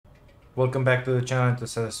Welcome back to the channel, to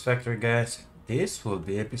Satisfactory, guys. This will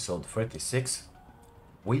be episode 36.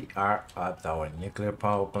 We are at our nuclear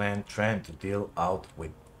power plant trying to deal out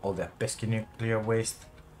with all that pesky nuclear waste.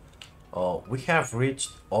 We have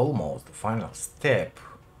reached almost the final step.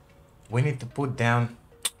 We need to put down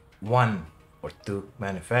one or two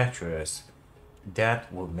manufacturers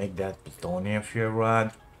that will make that plutonium fuel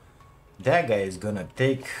rod. That guy is gonna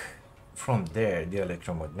take from there the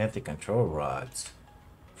electromagnetic control rods,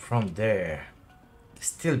 from there the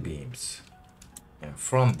steel beams, and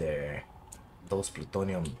from there those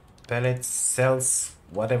plutonium pellets, cells,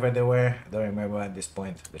 whatever they were, I don't remember at this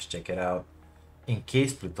point. Let's check it out.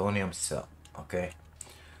 Encased plutonium cell. Okay,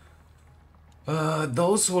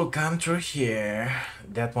 those will come through here.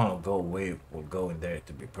 That one will go away, will go in there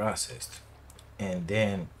to be processed, and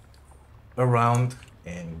then around,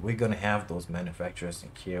 and we're gonna have those manufacturers in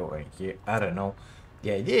here or in here, I don't know.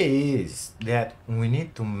 The idea is that we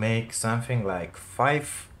need to make something like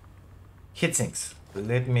 5 heatsinks.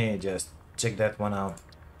 Let me just check that one out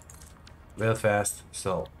real fast.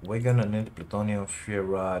 So we're gonna need plutonium fuel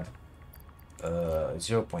rod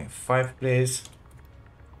 0.5, please.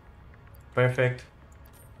 Perfect.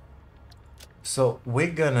 So we're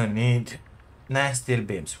gonna need 9 steel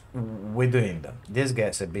beams. We're doing them. These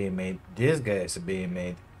guys are being made. These guys are being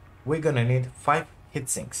made. We're gonna need 5 heat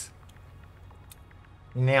sinks.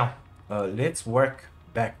 Now, let's work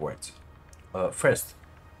backwards. First,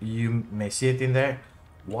 you may see it in there.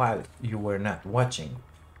 While you were not watching,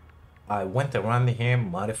 I went around here,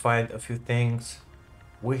 modified a few things.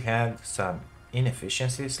 We had some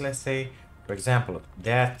inefficiencies, let's say. For example,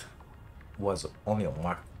 that was only a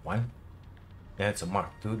Mark 1. That's a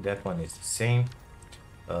Mark 2. That one is the same.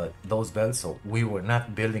 Those belts, so we were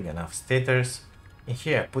not building enough stators. And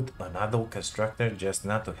here I put another constructor just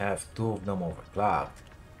not to have 2 of them overclocked.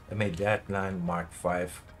 I made that line Mark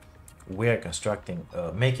 5. We are constructing,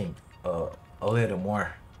 making a little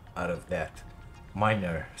more out of that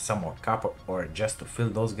miner, some more copper ore just to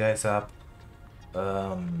fill those guys up.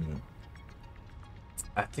 I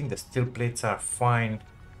think the steel plates are fine.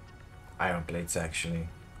 Iron plates, actually.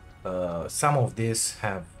 Some of these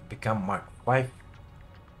have become Mark 5.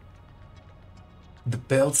 The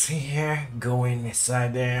belts here going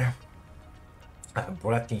inside there. I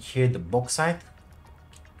brought in here the bauxite.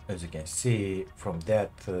 As you can see from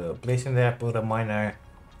that place in there, I put a miner,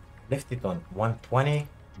 left it on 120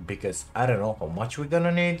 because I don't know how much we're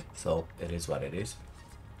gonna need, so it is what it is.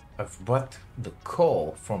 I've brought the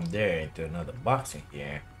coal from there into another box in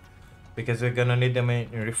here because we're gonna need them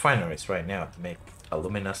in refineries right now to make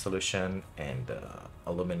alumina solution and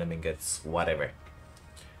aluminum ingots, whatever.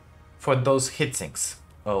 For those heat sinks,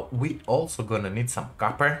 we also gonna need some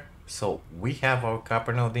copper. So we have our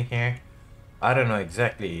copper node in here. I don't know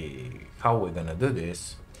exactly how we're gonna do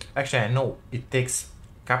this. Actually, I know it takes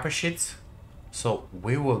copper sheets, so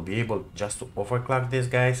we will be able just to overclock these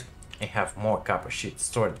guys and have more copper sheets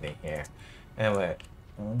stored in here. Anyway,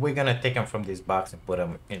 we're gonna take them from this box and put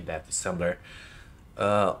them in that assembler.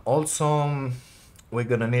 Also, we're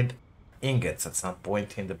gonna need ingots at some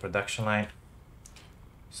point in the production line.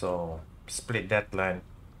 So split that line,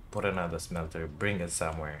 put another smelter, bring it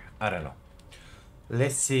somewhere, I don't know.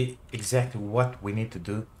 Let's see exactly what we need to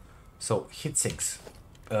do. So heat sinks.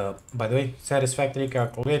 By the way, Satisfactory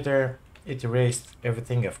calculator, it erased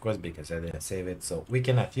everything, of course, because I didn't save it, so we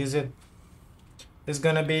cannot use it. It's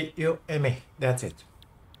gonna be you and me, that's it.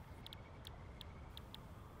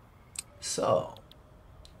 So,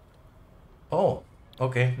 oh,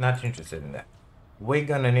 okay, not interested in that. We're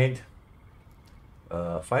gonna need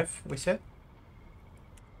 5, we said.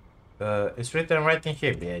 It's written right in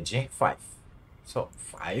here, b.i.g, 5. So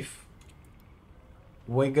 5.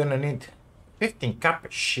 We're gonna need 15 copper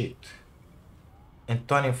sheet and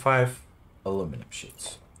 25 aluminum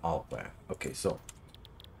sheets. All right. Okay, so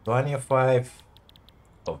 25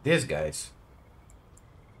 of these guys,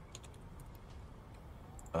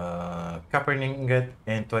 copper ingot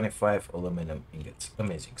and 25 aluminum ingots.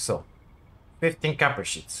 Amazing. So 15 copper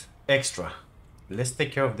sheets extra. Let's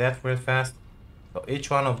take care of that real fast. So each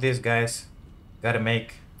one of these guys gotta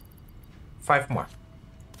make 5 more.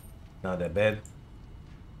 Not that bad.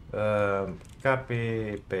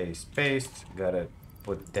 Copy, paste, paste. Gotta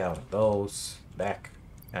put down those back,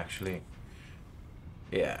 actually.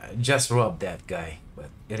 Yeah, just rub that guy, but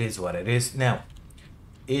it is what it is. Now,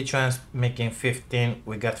 each one's making 15.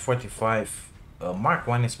 We got 45. Mark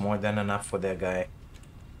 1 is more than enough for that guy.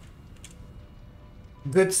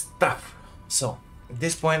 Good stuff. So, at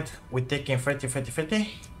this point, we're taking 30, 30, 30.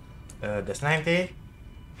 That's 90.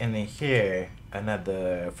 And then here,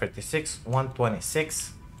 another 36,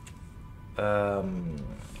 126.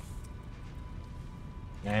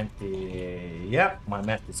 90. Yep, my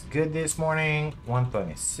math is good this morning.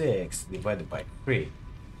 126 divided by 3.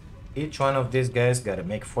 Each one of these guys gotta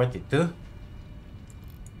make 42.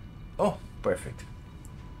 Oh, perfect.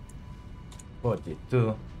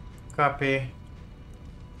 42. Copy.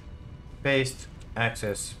 Paste.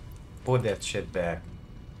 Access. Put that shit back.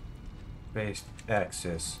 Paste.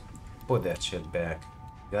 Access. Put that shit back.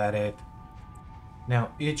 Got it. Now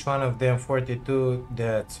each one of them 42,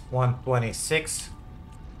 that's 126.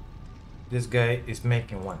 This guy is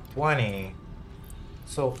making 120.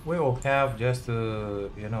 So we will have just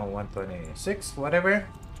you know, 126, whatever.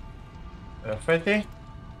 30.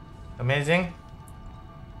 Amazing.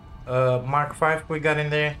 Mark 5 we got in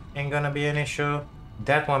there, ain't gonna be an issue.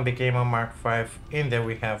 That one became a Mark 5. In there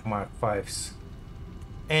we have Mark 5s.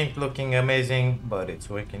 Ain't looking amazing, but it's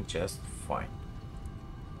working just fine.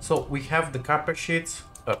 So we have the copper sheets.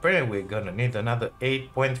 Apparently we're gonna need another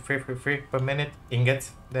 8.333 per minute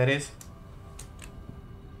ingots, that is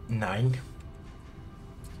 9.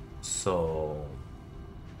 So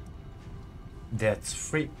that's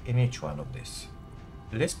 3 in each one of these.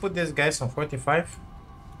 Let's put these guys on 45.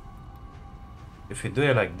 If you do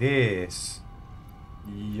it like this,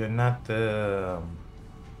 you're not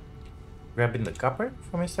grabbing the copper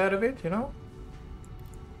from inside of it, you know.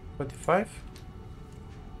 45.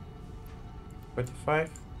 45.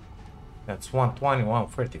 That's 120,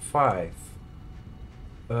 135.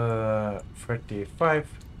 35.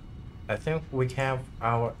 I think we have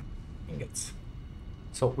our ingots.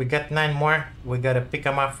 So we got 9 more. We gotta pick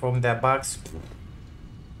them up from that box.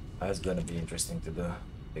 That's gonna be interesting to do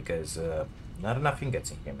because not enough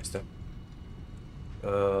ingots in here, mister.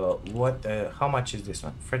 What? How much is this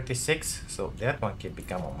one? 36. So that one can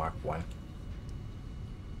become a Mark 1.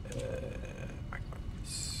 Mark 1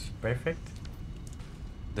 is perfect.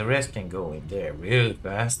 The rest can go in there real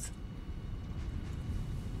fast.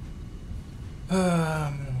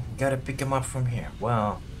 Gotta pick them up from here.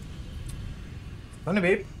 Well, it's gonna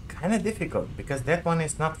be kind of difficult because that one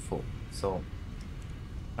is not full. So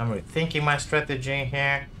I'm rethinking my strategy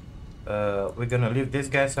here. We're gonna leave these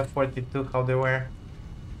guys at 42 how they were.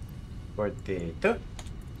 42.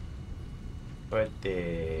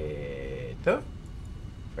 42.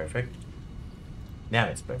 Perfect. Now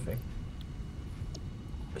it's perfect.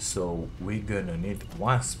 So we're gonna need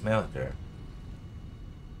 1 smelter.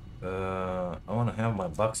 I wanna have my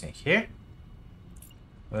box in here.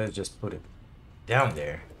 Let's just put it down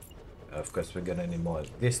there. Of course we're gonna need more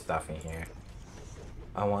of this stuff in here.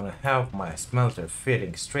 I wanna have my smelter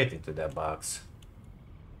fitting straight into that box.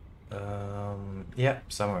 Yeah,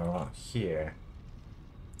 somewhere around here.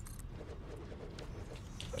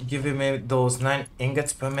 Giving me those 9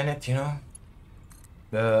 ingots per minute, you know.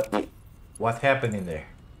 What happened in there?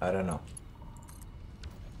 I don't know.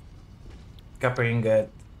 Copper ingot,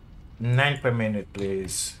 9 per minute,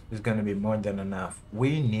 please. It's gonna be more than enough.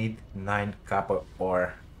 We need 9 copper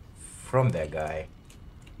ore from that guy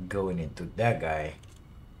going into that guy.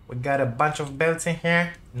 We got a bunch of belts in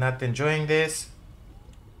here. Not enjoying this.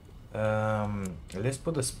 Let's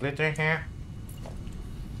put a splitter in here.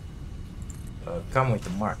 Come with the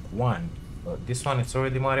Mark 1. This one is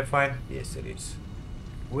already modified. Yes, it is.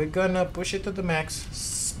 We're gonna push it to the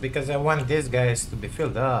max because I want these guys to be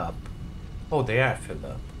filled up. Oh, they are filled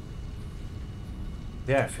up.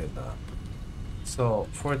 They are filled up. So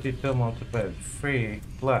 42 multiplied by 3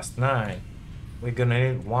 plus 9. We're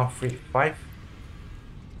gonna need 135.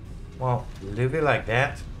 Well, leave it like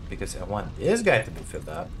that because I want this guy to be filled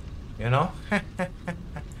up. You know?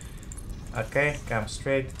 Okay, come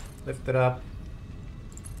straight. Lift it up.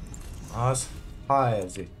 As high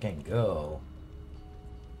as it can go.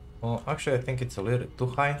 Well, actually, I think it's a little too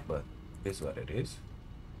high, but it is what it is.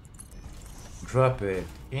 Drop it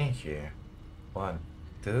in here. 1,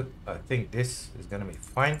 2. I think this is gonna be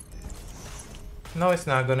fine. No, it's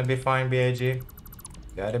not gonna be fine, b.i.g.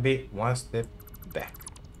 Gotta be 1 step back.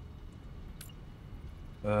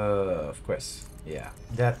 Of course. Yeah,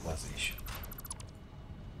 that was the issue.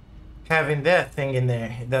 Having that thing in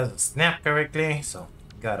there, it doesn't snap correctly, so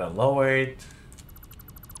gotta lower it.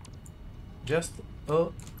 Just a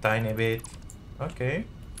tiny bit. Okay.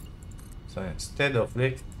 So instead of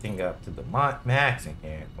lifting up to the max in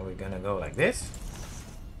here, we're gonna go like this.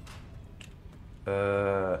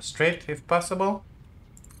 Straight if possible.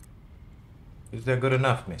 Is that good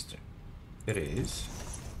enough, mister? It is.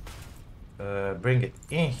 Bring it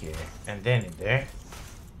in here and then in there.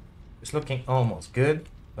 It's looking almost good.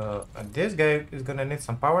 This guy is gonna need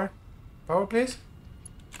some power. Power, please.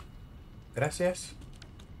 Gracias.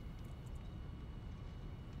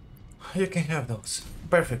 You can have those.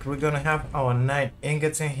 Perfect. We're gonna have our 9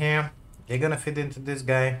 ingots in here. they're gonna fit into this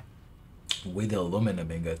guy with the aluminum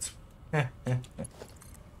ingots.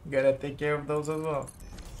 Gotta take care of those as well.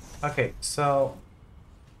 Okay, so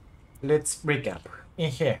let's recap.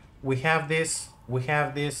 In here, we have this, we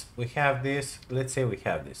have this, we have this. Let's say we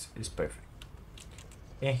have this. It's perfect.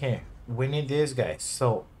 In here, we need this, guys.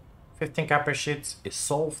 So 15 copper sheets is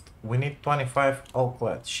solved. We need 25 all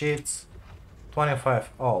clad sheets.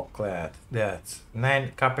 25 all clad. That's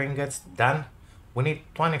 9 copper ingots done. We need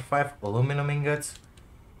 25 aluminum ingots.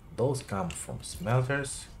 Those come from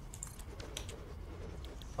smelters.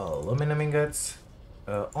 Aluminum ingots.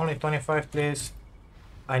 Only 25, please.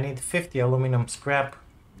 I need 50 aluminum scrap.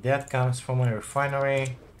 That comes from a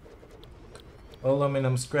refinery.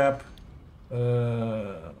 Aluminum scrap.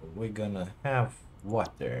 We're gonna have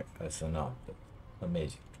water as an output.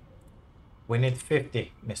 Amazing. We need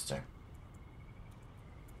 50, mister.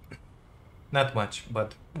 Not much,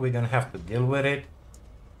 but we're gonna have to deal with it.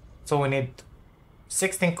 So we need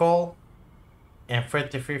 16 coal and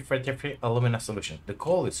 33 alumina solution. The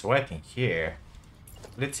coal is right in here.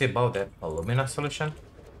 Let's see about that alumina solution.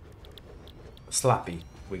 Sloppy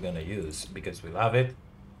we're gonna use because we love it.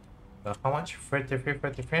 How much? 33.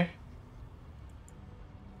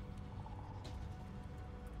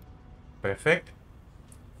 Perfect.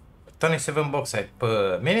 27 bauxite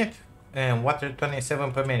per minute and water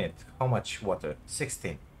 27 per minute. How much water?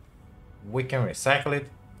 16. We can recycle it.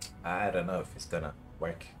 I don't know if it's gonna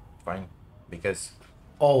work fine because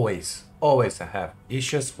always I have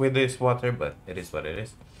issues with this water, but it is what it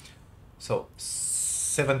is. So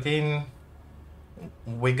 17.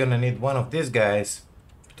 We're gonna need one of these guys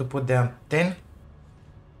to put down 10.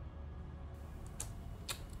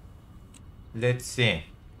 Let's see.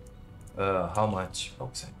 How much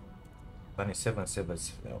bauxite? 27,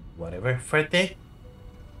 whatever, 30.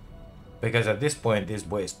 Because at this point, this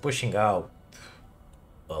boy is pushing out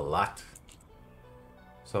a lot.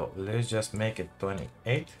 So let's just make it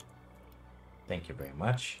 28. Thank you very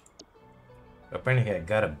much. Apparently I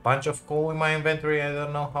got a bunch of coal in my inventory. I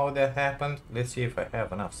don't know how that happened. Let's see if I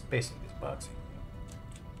have enough space in this box.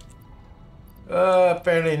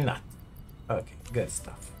 Apparently not. Okay, good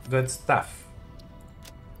stuff. Good stuff.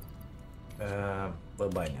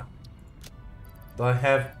 Bye-bye now. Do I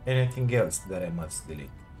have anything else that I must delete?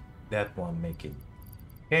 That won't make it.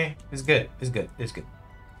 Okay, it's good. It's good. It's good.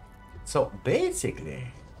 So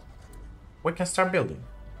basically, we can start building.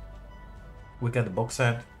 We got the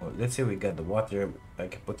bauxite. Well, let's say we got the water. I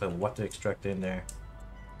can put a water extractor in there.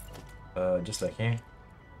 Just like here,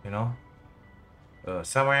 you know.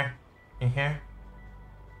 Somewhere in here.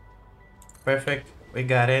 Perfect. We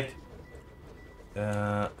got it.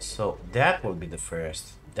 So that will be the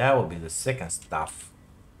first. That will be the second stuff.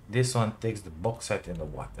 This one takes the bauxite and the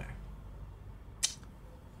water.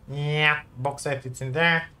 Yeah, bauxite it's in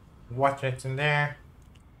there. Water it's in there.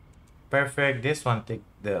 Perfect. This one take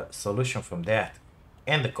the solution from that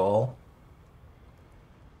and the coal,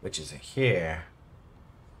 which is in here.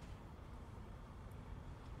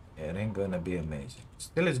 It ain't gonna be amazing.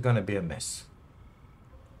 Still it's gonna be a mess.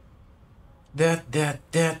 That,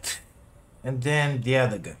 and then the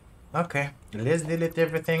other guy. Okay, let's delete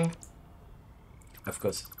everything. Of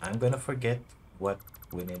course, I'm gonna forget what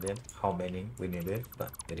we needed, how many we needed,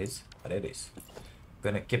 but it is what it is.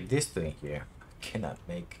 Gonna keep this two in here. Cannot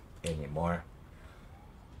make any more.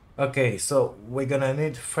 Okay, so we're gonna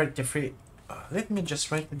need 33. Let me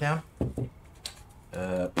just write it down.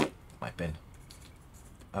 My pen.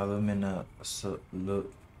 Alumina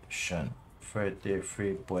solution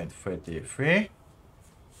 33.33.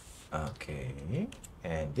 Okay,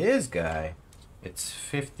 and this guy, it's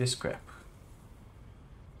 50 scrap.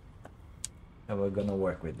 And we're gonna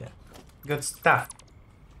work with that. Good stuff.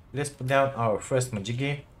 Let's put down our first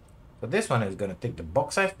majiggy. So this one is gonna take the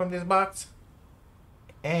bauxite from this box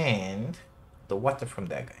and the water from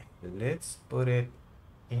that guy. Let's put it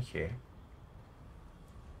in here.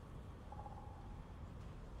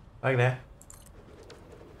 Like that.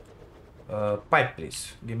 Pipe,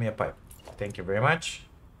 please. Give me a pipe. Thank you very much.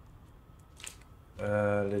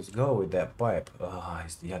 Let's go with that pipe. Oh,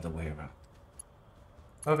 it's the other way around.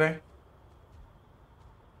 Okay.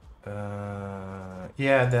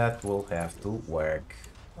 Yeah, that will have to work.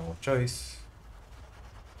 No choice.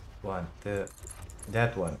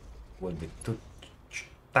 That one will be too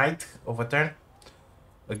tight of a turn.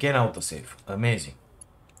 Again, autosave. Amazing.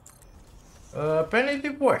 Apparently it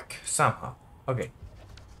did work somehow. Okay.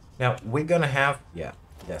 Now we're gonna have, yeah,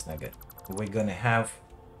 that's not good. We're gonna have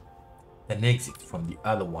an exit from the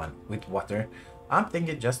other one with water. I'm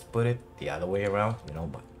thinking just put it the other way around, you know,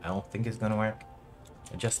 but I don't think it's gonna work.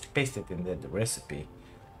 I just paste it in the recipe.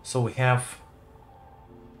 So we have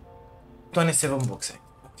 27 bauxite.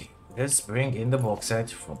 Okay, let's bring in the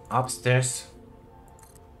bauxite from upstairs.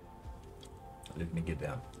 Let me get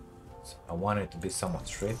down. So I want it to be somewhat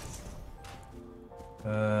straight.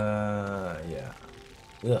 Yeah.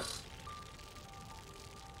 Ugh.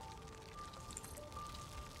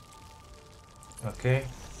 Okay,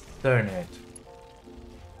 turn it.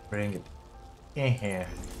 Bring it in here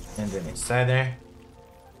and then inside there.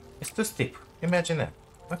 It's too steep. Imagine that.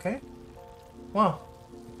 Okay. Well,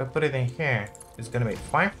 if I put it in here, it's gonna be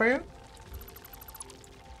fine for you.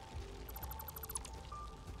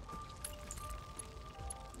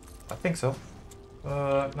 I think so.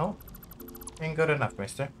 No. Ain't good enough,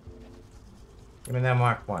 mister. Give me that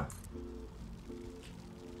mark 1.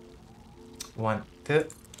 1, 2.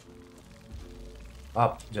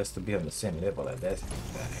 Up, just to be on the same level as that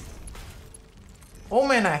guy. Oh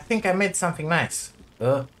man, I think I made something nice.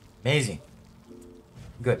 Amazing.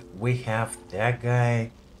 Good. We have that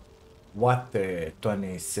guy. Water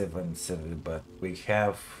 27, but we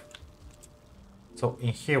have. So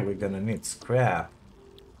in here we're gonna need scrap.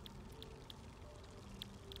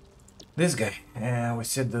 This guy. We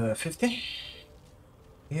said 50.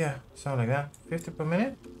 Yeah, something like that. 50 per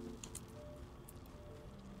minute.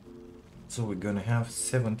 So we're gonna have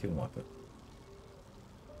 17 water.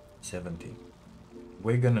 17.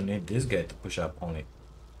 We're gonna need this guy to push up only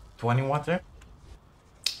 20 water.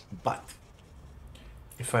 But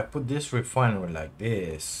if I put this refinery like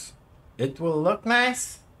this, it will look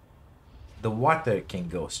nice. The water can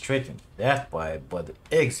go straight into that pipe, but the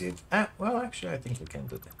exit, well, actually, I think we can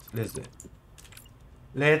do that. Let's do it.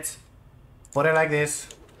 Let's put it like this.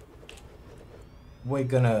 We're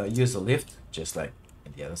gonna use a lift, just like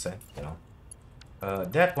in the other side, you know.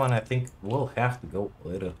 That one, I think, will have to go a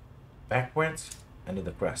little backwards. I need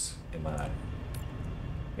the press in my life.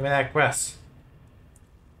 Give me that press.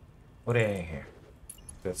 Put it in here.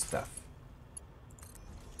 Good stuff.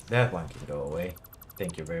 That one can go away.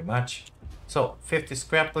 Thank you very much. So, 50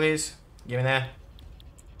 scrap, please. Give me that.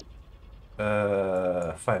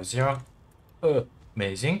 50.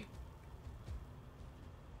 Amazing.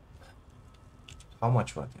 How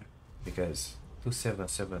much water? Because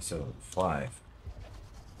 27775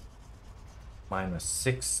 minus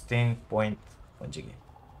 16.1 GG.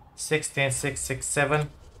 16667.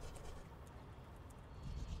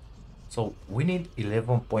 So we need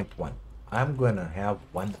 11.1. I'm gonna have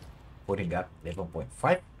one putting up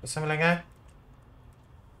 11.5 or something like that.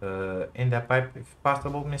 In that pipe, if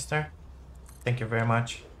possible, mister. Thank you very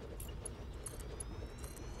much.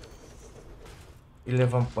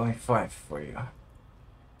 11.5 for you. I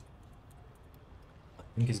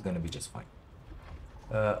think it's gonna be just fine.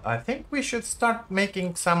 I think we should start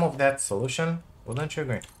making some of that solution. Wouldn't you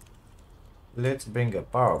agree? Let's bring a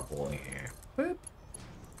power pole in here. Boop.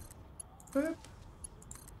 Boop.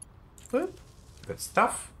 Boop. Good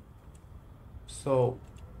stuff. So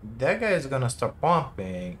that guy is gonna start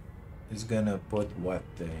pumping. He's gonna put what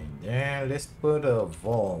in there? Let's put a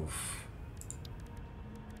valve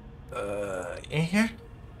in here,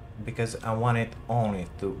 because I want it only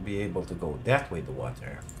to be able to go that way, the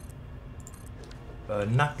water.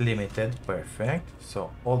 Not limited. Perfect.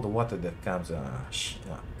 So all the water that comes,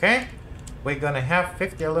 okay. We're gonna have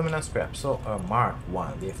 50 aluminum scrap. So a Mark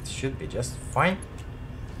 1 lift should be just fine.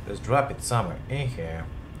 Let's drop it somewhere in here.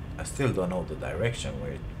 I still don't know the direction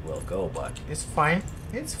where it will go, but it's fine.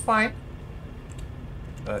 It's fine.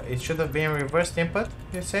 It should have been reversed input,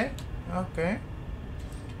 you say? Okay.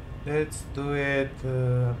 Let's do it,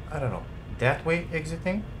 I don't know, that way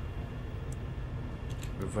exiting.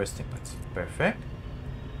 Reverse inputs. Perfect.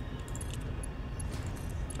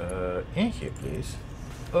 In here, please.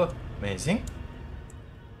 Oh, amazing.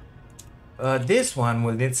 This one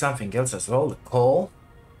will need something else as well, the coal.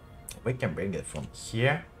 We can bring it from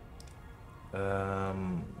here.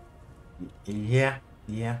 Yeah,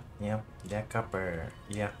 that copper,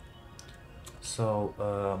 yeah. So,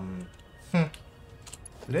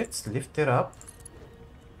 let's lift it up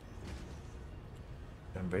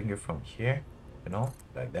and bring it from here, you know,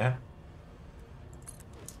 like that.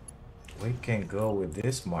 We can go with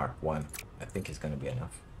this Mark 1. I think it's gonna be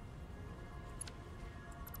enough.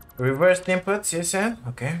 Reversed inputs, you said?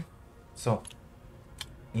 Okay. So,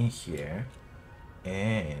 in here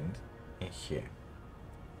and in here.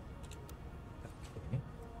 Okay.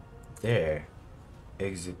 There.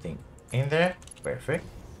 Exiting in there. Perfect.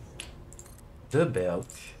 The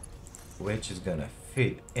belt, which is gonna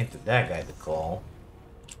fit into that guy, the coal.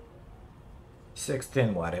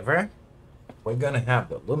 16 whatever. We're gonna have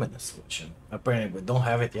the aluminum solution. Apparently we don't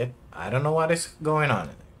have it yet. I don't know what is going on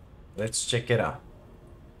in there. Let's check it out.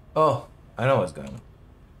 Oh, I know what's going on.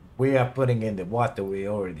 we are putting in the water. We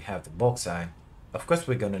already have the bauxite. Of course,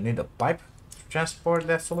 we're gonna need a pipe to transport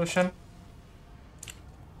that solution.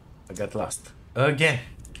 I got lost again.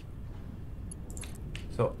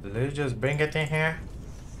 So let's just bring it in here.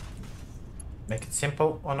 Make it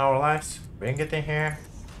simple on our lives. Bring it in here.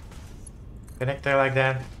 Connect it like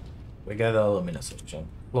that. We got the aluminum solution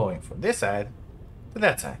flowing from this side to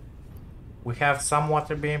that side. We have some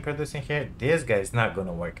water being produced in here. This guy is not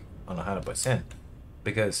gonna work on 100%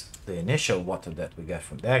 because the initial water that we got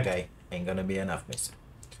from that guy ain't gonna be enough, mister.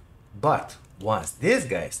 But once this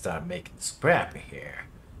guy start making scrap here,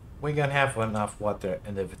 we're gonna have enough water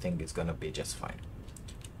and everything is gonna be just fine.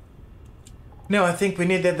 Now I think we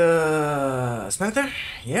needed a smelter.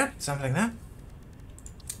 Yeah, something like that.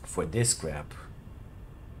 For this scrap.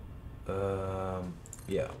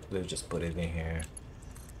 Yeah, let's just put it in here.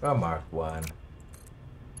 A Mark 1.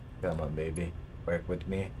 Come on, baby. Work with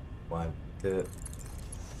me. 1, 2.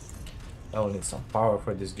 I will need some power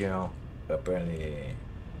for this girl. Apparently.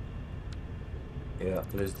 Yeah,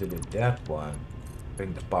 let's delete that one.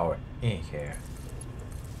 Bring the power in here.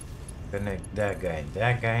 Connect that guy and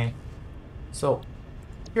that guy. So,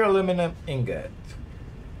 your aluminum ingot.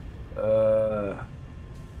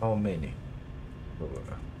 How many?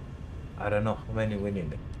 I don't know how many we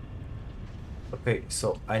need. Okay,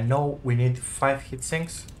 so I know we need 5 heat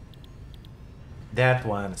sinks. That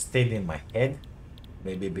one stayed in my head.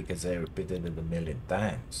 Maybe because I repeated it a million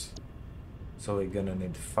times. So we're gonna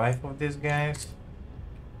need 5 of these guys.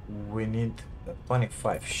 We need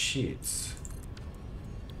 25 sheets.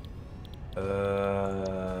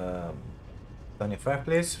 25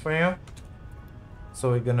 please for you.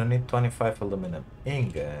 So we're gonna need 25 aluminum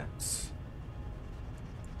ingots.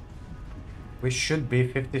 We should be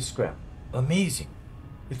 50 scrap. Amazing.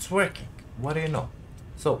 It's working. What do you know?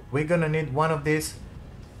 So we're gonna need one of these.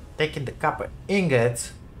 Taking the copper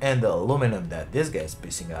ingots and the aluminum that this guy is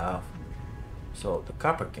pissing off. So the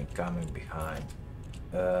copper can come in behind.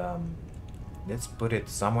 Let's put it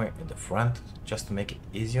somewhere in the front just to make it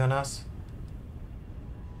easy on us.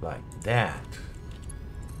 Like that.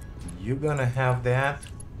 You're gonna have that.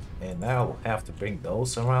 And I will have to bring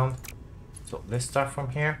those around. So let's start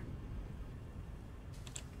from here.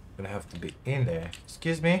 Gonna have to be in there.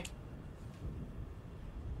 Excuse me.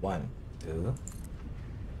 1, 2.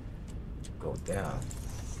 Go down.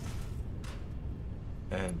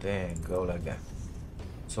 And then go like that.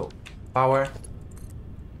 So power.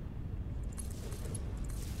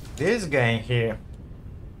 This guy here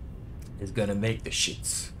is gonna make the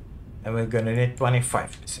sheets. And we're gonna need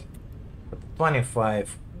 25, you see. But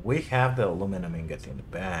 25, we have the aluminum ingot in the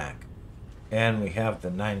back. And we have the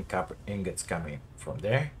 9 copper ingots coming from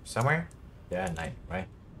there somewhere. There are 9, right?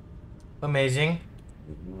 Amazing.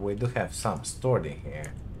 We do have some stored in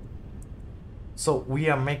here. So we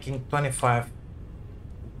are making 25.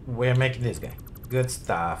 We are making this guy. Good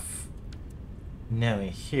stuff. Now in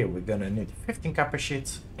here we're gonna need 15 copper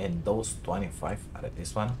sheets and those 25 out of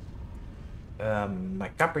this one. My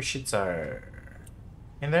copper sheets are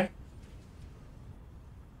in there.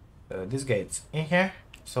 This gate's in here.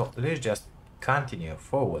 So let's just continue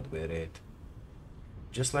forward with it.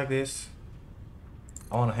 Just like this.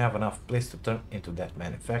 I want to have enough place to turn into that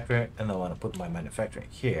manufacturer, and I want to put my manufacturer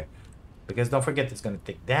here. Because don't forget, it's going to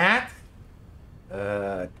take that,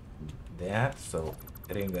 that, so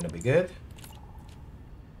it ain't going to be good.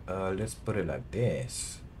 Let's put it like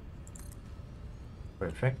this.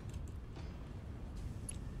 Perfect.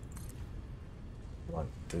 1,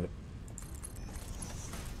 2.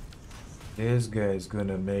 This guy is going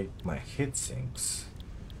to make my heat sinks.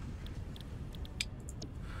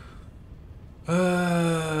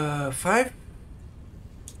 5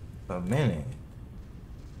 a minute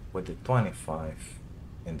with the 25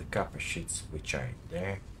 and the copper sheets which are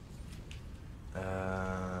there.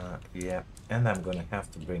 Yeah, and I'm gonna have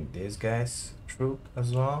to bring these guys through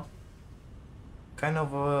as well. Kind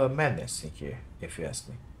of a madness in here, if you ask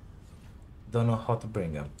me. Don't know how to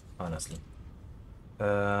bring them, honestly.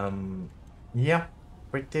 Yeah,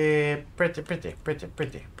 pretty.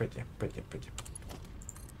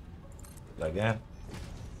 Like that.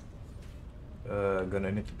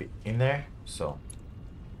 Gonna need to be in there, so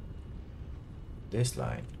this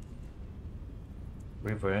line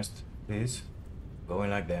reversed, please, going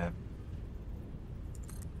like that.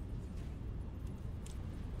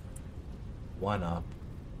 1 up,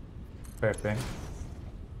 perfect.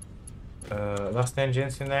 Lost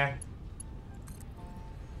engines in there.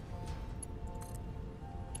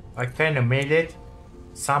 I kind of made it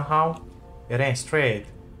somehow. It ain't straight.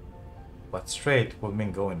 But straight will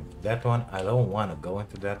mean going that one. I don't want to go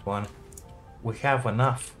into that one. We have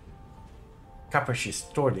enough copper sheet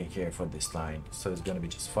stored in here for this line, so it's gonna be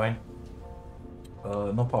just fine.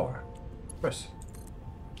 No power. Of course.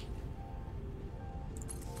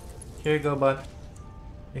 Here you go, bud.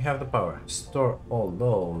 You have the power. Store all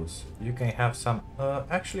those. You can have some.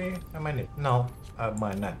 Actually, I might need. No, I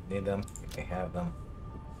might not need them. You can have them.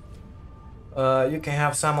 You can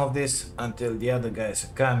have some of this until the other guys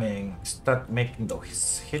are coming. Start making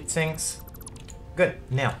those hit sinks. Good.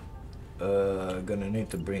 Now, gonna need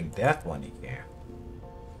to bring that one in here.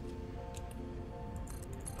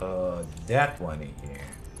 That one in here,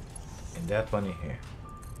 and that one in here,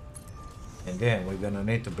 and then we're gonna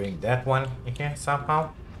need to bring that one in here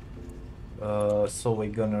somehow. So we're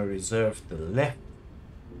gonna reserve the left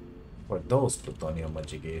for those plutonium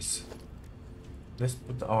majigis. Let's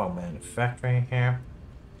put our manufacturing here.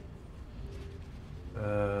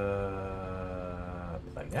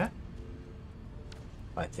 Like that.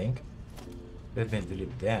 I think. Let me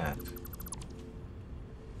delete that,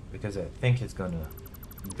 because I think it's gonna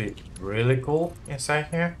be really cool inside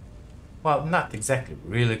here. Well, not exactly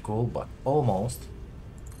really cool, but almost.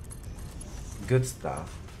 Good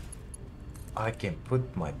stuff. I can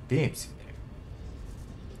put my beams in there.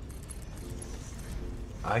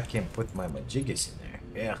 I can put my majigis in there.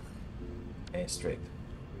 Yeah. And straight.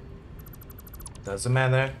 Doesn't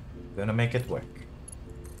matter. Gonna make it work.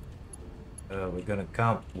 We're gonna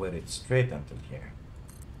come with it straight until here.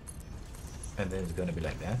 And then it's gonna be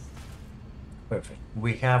like that. Perfect.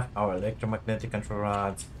 We have our electromagnetic control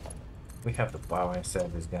rods. We have the power inside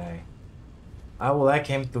of this guy. I would like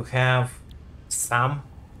him to have some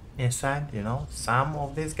inside, you know, some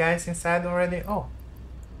of these guys inside already. Oh,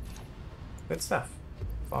 good stuff.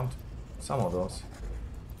 Found some of those.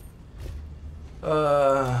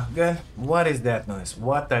 Good. What is that noise?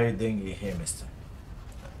 What are you doing here, mister?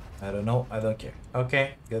 I don't know. I don't care.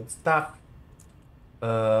 Okay, good stuff.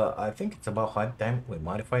 I think it's about high time we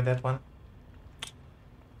modify that one.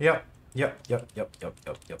 Yep.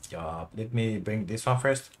 Let me bring this one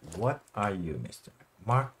first. What are you, mister?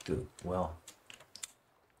 Mark 2. Well,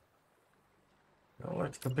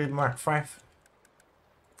 let's complete Mark 5.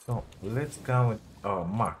 So let's go with our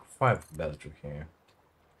Mark 5 belter here.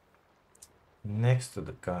 Next to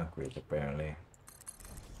the concrete, apparently.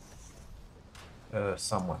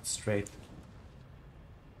 Somewhat straight.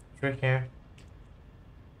 Straight here.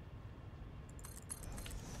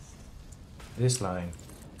 This line.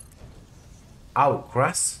 I'll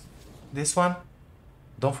cross this one.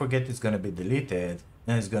 Don't forget it's gonna be deleted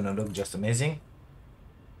and it's gonna look just amazing.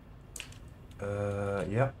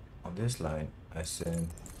 Yep, on this line I send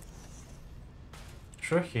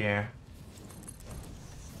through here,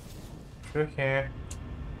 through here,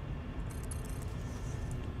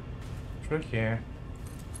 through here.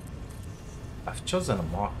 I've chosen a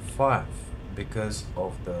Mark 5 because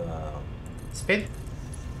of the speed.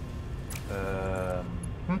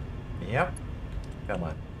 Yep. Come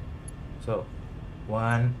on. So,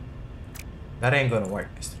 one. That ain't gonna work,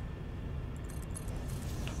 mister.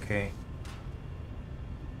 Okay.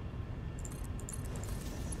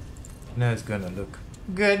 Now it's gonna look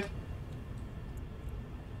good.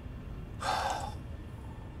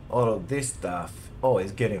 All of this stuff. Oh,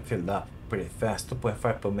 it's getting filled up pretty fast.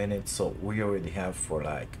 2.5 per minute. So we already have for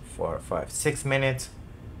like 4, 5, 6 minutes.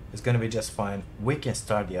 It's gonna be just fine. We can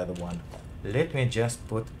start the other one. Let me just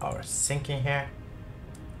put our sink in here.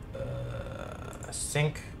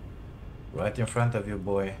 Sink right in front of you,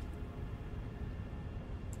 boy,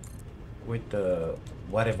 with the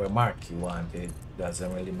whatever mark you want. It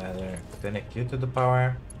doesn't really matter. Connect you to the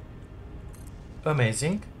power.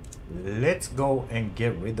 Amazing. Let's go and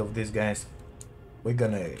get rid of these guys. We're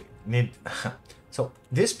gonna need so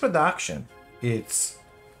this production, it's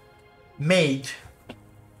made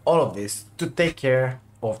all of this to take care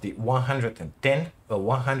of the 110 or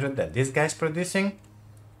 100 that this guy's producing.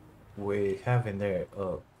 We have in there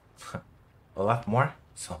a lot more,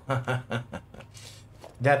 so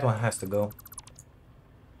that one has to go.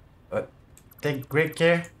 Take great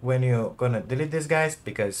care when you're gonna delete these guys,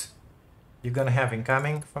 because you're gonna have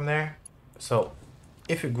incoming from there. So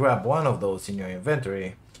if you grab one of those in your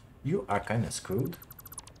inventory, you are kind of screwed.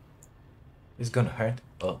 It's gonna hurt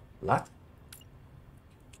a lot.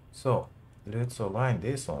 So let's align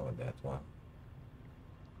this one with that one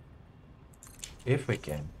if we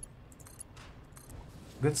can.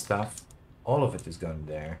 Good stuff. All of it is going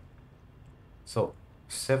there. So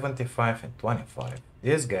 75 and 25.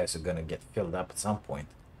 These guys are gonna get filled up at some point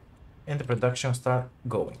and the production start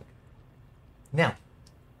going. Now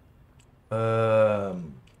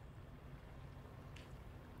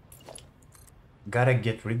gotta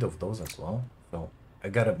get rid of those as well. So I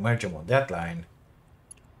gotta merge them on that line.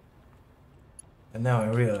 And now I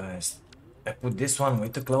realized I put this one way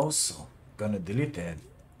too close, so I'm gonna delete it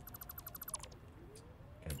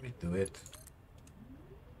and redo it.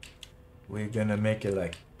 We're gonna make it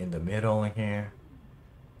like in the middle here,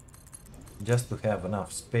 just to have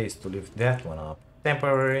enough space to lift that one up.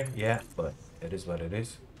 Temporary, yeah, but it is what it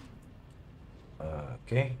is.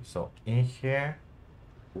 Okay, so in here,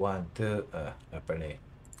 one, two, apparently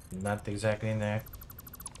not exactly in there.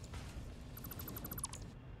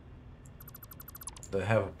 They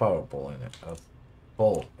have a power pole in it, a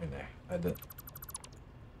pole in there. I do.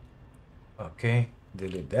 Okay,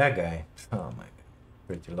 delete that guy. Oh my god,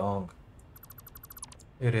 pretty long.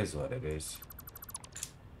 It is what it is.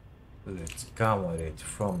 Let's accommodate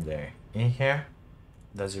from there. In here,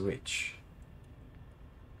 does it reach?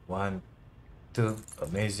 One, two,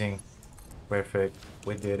 amazing, perfect.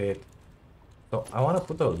 We did it. So I want to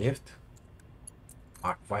put a lift,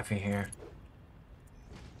 Mark 5 in here,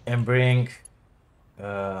 and bring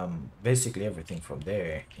basically everything from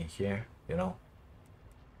there in here, you know.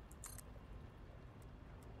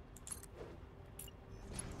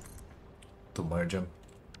 To merge them.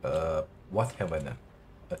 What have I done?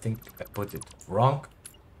 I think I put it wrong.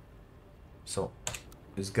 So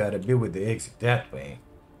it's gotta be with the exit that way.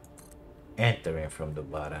 Entering from the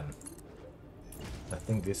bottom. I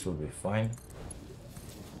think this will be fine.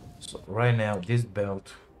 So right now this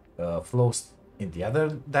belt flows in the other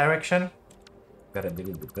direction. Gotta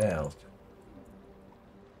delete the belt.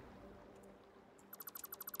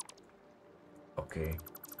 Okay.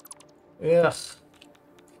 Ugh.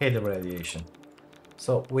 Hate the radiation.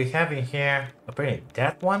 So we have in here apparently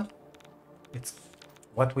that one. It's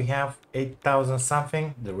what we have, 8,000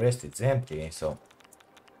 something. The rest is empty. So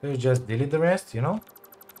we'll just delete the rest, you know.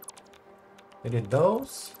 Delete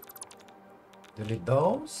those. Delete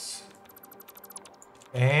those.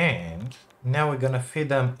 And now we're gonna feed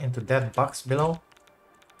them into that box below.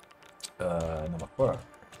 Number 4.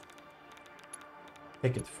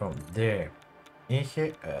 Take it from there. In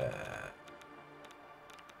here.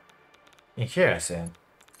 In here, I said.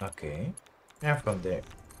 Okay. And from there.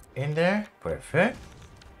 In there. Perfect.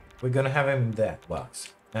 We're gonna have him in that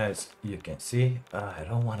box. As you can see. I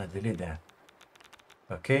don't want to delete that.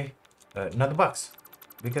 Okay. Not the box.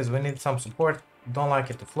 Because we need some support. Don't like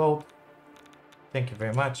it to float. Thank you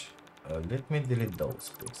very much. Let me delete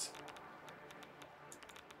those, please.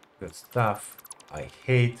 Good stuff. I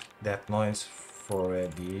hate that noise for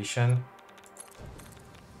radiation.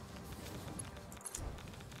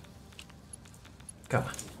 Come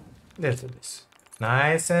on. Let's do this.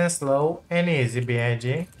 Nice and slow and easy,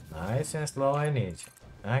 b.i.g. Nice and slow and easy.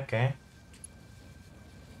 Okay.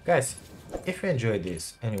 Guys, if you enjoyed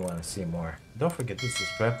this and you want to see more, don't forget to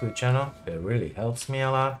subscribe to the channel. It really helps me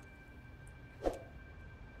a lot.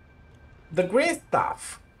 The green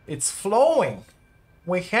stuff, it's flowing.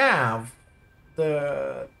 We have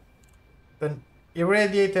the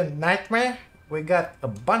irradiated nightmare. We got a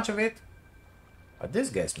bunch of it. This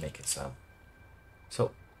guy's making some.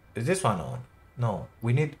 So, is this one on? No,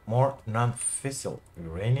 we need more non-fissile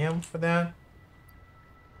uranium for that.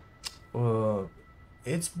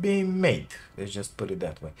 It's being made. Let's just put it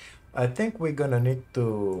that way. I think we're gonna need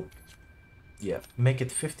to, yeah, make it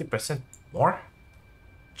 50% more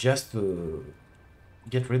just to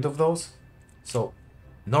get rid of those. So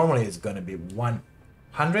normally it's gonna be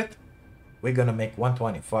 100. We're gonna make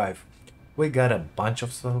 125. We got a bunch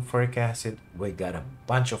of sulfuric acid. We got a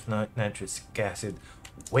bunch of nitric acid.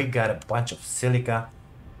 We got a bunch of silica.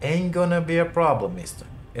 Ain't gonna be a problem, mister.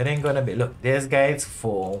 It ain't gonna be. Look, this guy is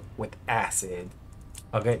full with acid.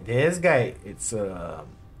 Okay, this guy, it's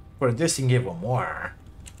producing even more.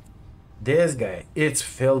 This guy, it's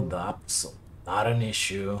filled up, so not an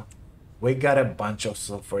issue. We got a bunch of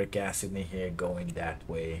sulfuric acid in here going that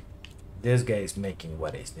way. This guy is making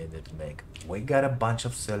what is needed to make. We got a bunch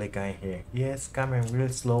of silica in here. Yes, coming real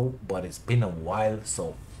slow, but it's been a while,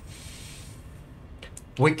 so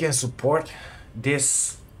we can support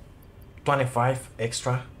this 25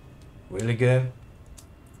 extra. Really good.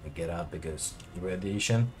 I get up because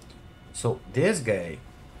radiation. So this guy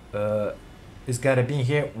is gotta be in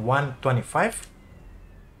here 125.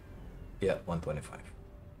 Yeah, 125.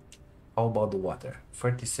 How about the water?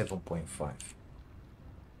 37.5.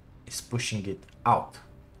 It's pushing it out.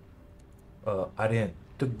 I didn't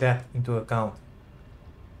took that into account.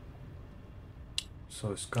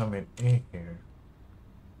 So it's coming in here.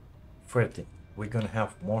 30. We're gonna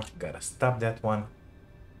have more. Gotta stop that one.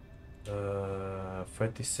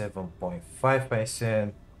 37.5 I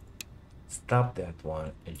said. Stop that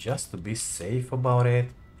one. And just to be safe about it,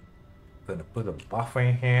 gonna put a buffer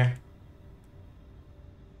in here.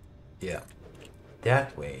 Yeah,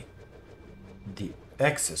 that way the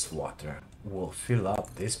excess water will fill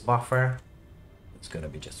up this buffer. It's gonna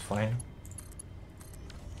be just fine.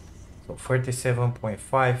 So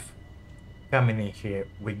 37.5 coming in here.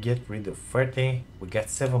 We get rid of 30. We get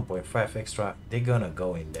 7.5 extra. They're gonna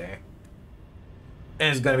go in there.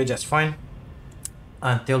 And it's gonna be just fine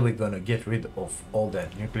until we're gonna get rid of all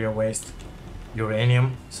that nuclear waste,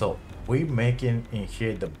 uranium. So we're making in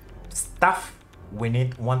here the stuff. We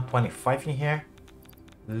need 125 in here.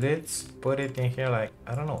 Let's put it in here like,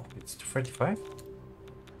 I don't know, it's 35?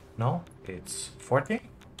 No, it's 40.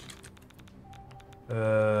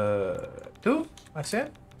 2, I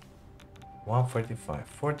said. 145,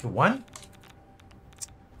 41,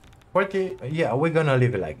 40. Yeah, we're gonna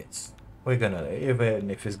leave it like this. We're gonna,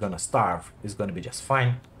 even if it's gonna starve, it's gonna be just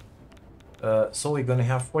fine. So we're gonna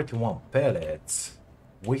have 41 pellets.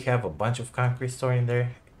 We have a bunch of concrete stored in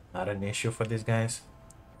there. Not an issue for these guys.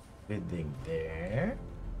 Feeding there.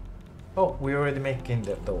 Oh, we're already making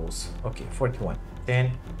those. Okay, 41,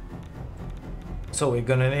 10. So we're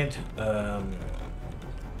gonna need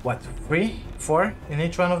what, 3, 4 in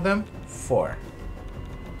each one of them? 4.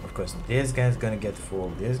 Of course, this guy's gonna get full.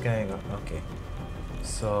 This guy, okay.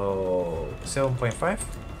 So 7.5.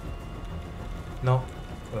 No,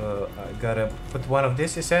 I gotta put one of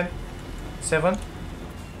this. You said 7,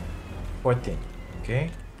 14. Okay.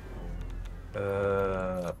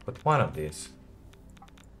 Put one of these.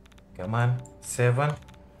 Come on, 7.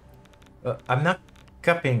 I'm not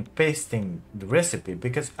copying pasting the recipe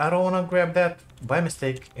because I don't want to grab that by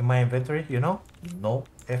mistake in my inventory, you know. No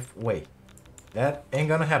F way, that ain't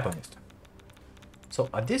gonna happen this time. So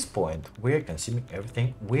at this point we're consuming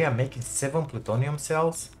everything. We are making 7 plutonium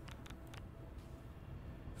cells.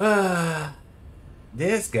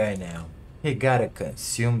 This guy now, he gotta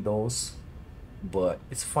consume those, but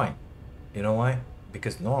it's fine. You know why?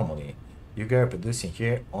 Because normally you gotta produce in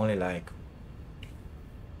here only like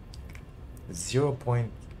 0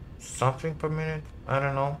 point something per minute. I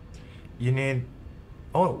don't know. You need,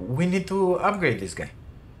 oh, we need to upgrade this guy.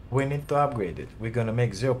 We need to upgrade it. We're gonna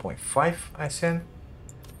make 0.5, I said,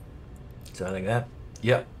 something like that.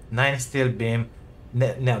 Yeah, 9 steel beam.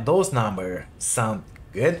 Now those numbers sound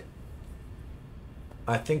good.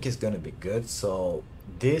 I think it's gonna be good. So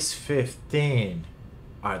these 15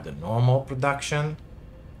 are the normal production,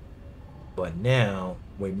 but now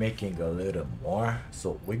we're making a little more,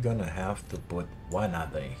 so we're gonna have to put one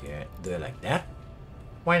other in here. Do it like that.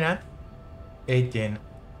 Why not? 18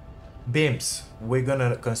 beams. We're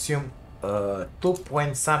gonna consume 2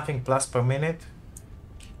 point something plus per minute.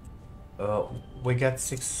 We got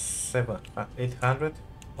 6, 7, 800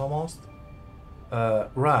 almost.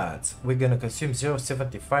 Rods, we're gonna consume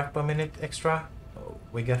 0.75 per minute extra.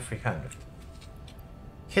 We got 300.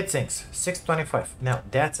 Heat sinks, 625. Now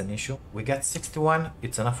that's an issue. We got 61.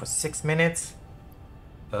 It's enough for 6 minutes.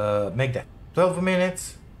 Make that 12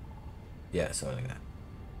 minutes. Yeah, something like that.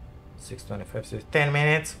 625, so 10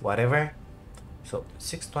 minutes, whatever. So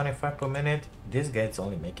 625 per minute. This guy's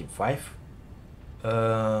only making 5.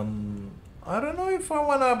 I don't know if I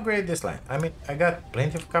want to upgrade this line. I mean, I got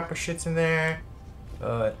plenty of copper sheets in there.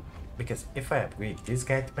 Because if I upgrade this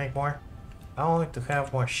guy to make more, I want to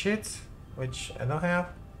have more sheets, which I don't have.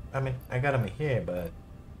 I mean, I got them here, but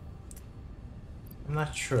I'm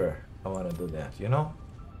not sure I want to do that, you know?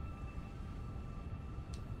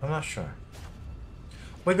 I'm not sure.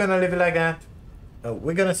 We're gonna leave it like that.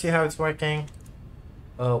 We're gonna see how it's working.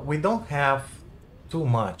 We don't have too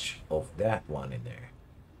much of that one in there.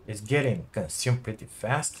 It's getting consumed pretty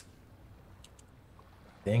fast,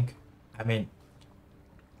 I think. I mean,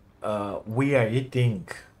 we are eating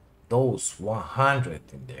those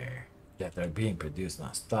 100 in there that are being produced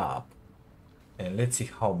non-stop, and let's see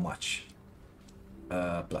how much.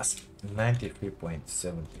 Plus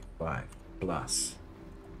 93.75 plus,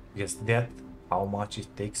 because that how much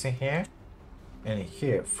it takes in here, and in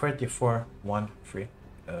here 34.13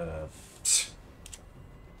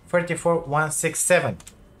 34.167.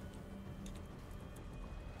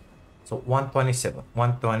 So 127,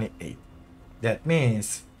 128. That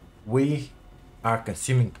means we are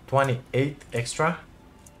consuming 28 extra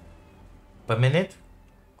per minute.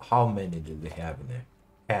 How many did we have in there?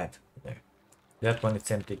 Had in there. That one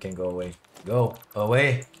is empty, can go away. Go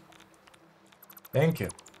away. Thank you.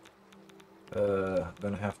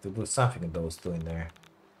 Gonna have to do something with those two in there.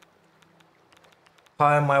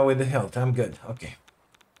 How am I with the health? I'm good. Okay.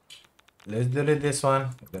 Let's delete this one.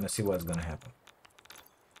 We're gonna see what's gonna happen.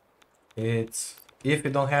 It's, if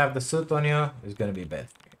you don't have the suit on you, it's gonna be bad.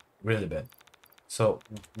 Really bad. So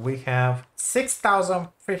we have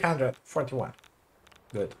 6,341.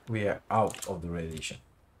 Good. We are out of the radiation.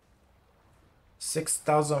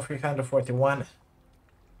 6,341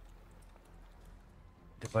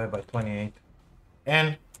 divided by 28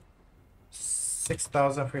 and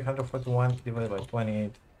 6,341 divided by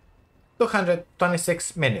 28,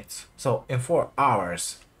 226 minutes. So in 4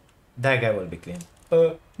 hours that guy will be clean.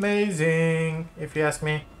 Amazing, if you ask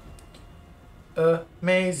me.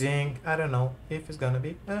 Amazing. I don't know if it's gonna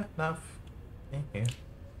be enough in here.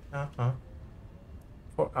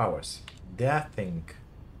 4 hours. That thing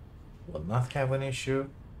will not have an issue.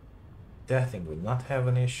 That thing will not have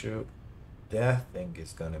an issue. That thing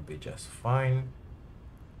is gonna be just fine.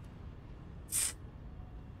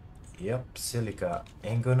 Yep, silica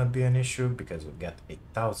ain't gonna be an issue because we got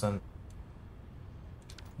 8,000.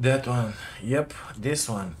 That one, yep, this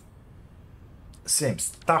one, same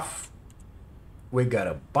stuff. We got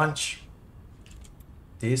a bunch.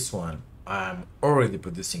 This one, I'm already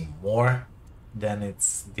producing more than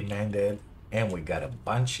it's demanded, and we got a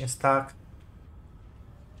bunch in stock.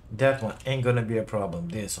 That one ain't gonna be a problem.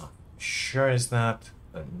 This one, sure is not.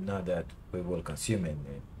 Not that we will consume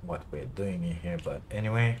in what we're doing in here, but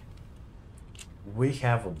anyway, we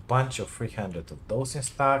have a bunch of 300 of those in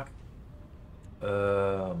stock.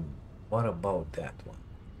 What about that one?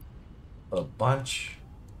 A bunch.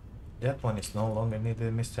 That one is no longer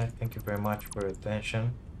needed, mister. Thank you very much for your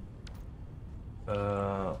attention.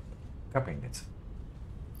 Copying it.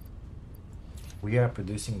 We are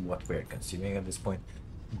producing what we're consuming at this point.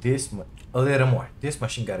 This a little more. This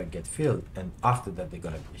machine gotta get filled, and after that they're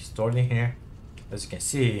gonna be stored in here. As you can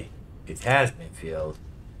see, it has been filled,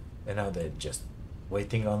 and now they're just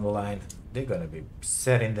waiting on the line. They're gonna be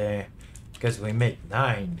sitting there because we make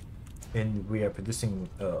 9 and we are producing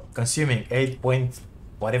consuming 8 point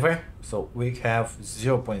whatever, so we have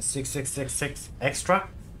 0.6666 extra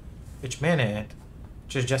each minute,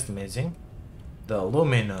 which is just amazing. The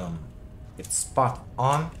aluminum, it's spot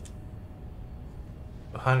on,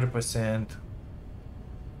 100%.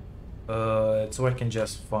 It's working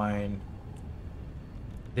just fine.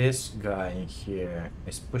 This guy in here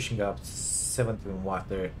is pushing up 17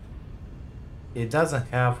 water. It doesn't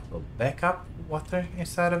have a backup water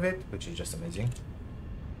inside of it, which is just amazing.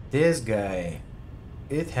 This guy,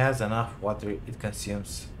 it has enough water it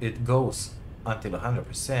consumes. It goes until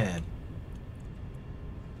 100%.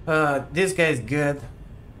 This guy is good.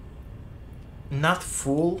 Not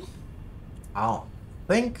full. I don't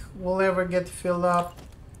think we'll ever get filled up.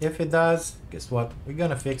 If it does, guess what? We're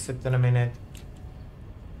gonna fix it in a minute.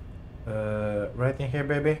 Right in here,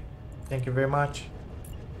 baby. Thank you very much.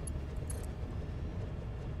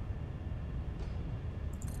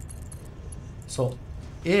 So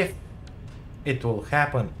if it will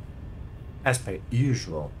happen as per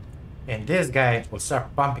usual, and this guy will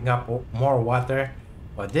start pumping up more water,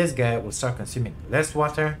 or this guy will start consuming less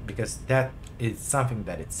water, because that is something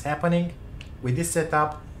that it's happening with this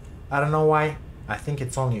setup. I don't know why. I think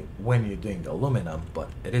it's only when you're doing the aluminum, but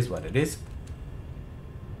it is what it is.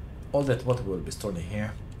 All that water will be stored in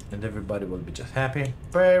here, and everybody will be just happy.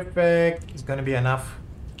 Perfect. It's gonna be enough.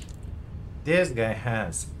 This guy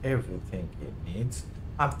has everything it needs.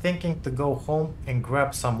 I'm thinking to go home and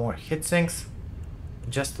grab some more heat sinks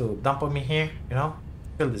just to dump them in here, you know,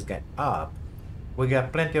 fill this guy up. We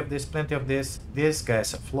got plenty of this, plenty of this. These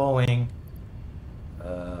guys are flowing.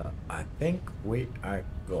 I think we are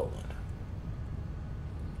golden.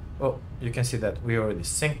 Oh, you can see that we already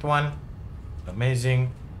synced one.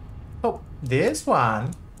 Amazing. Oh, this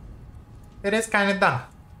one, it is kind of done.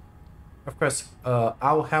 Of course,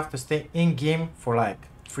 I will have to stay in game for like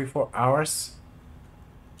 3-4 hours,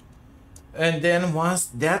 and then once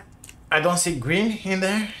that I don't see green in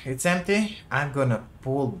there, it's empty, I'm gonna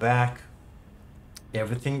pull back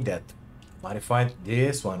everything that modified.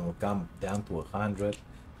 This one will come down to 100.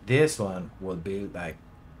 This one will be like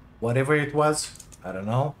whatever it was, I don't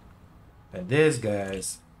know, and these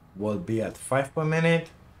guys will be at 5 per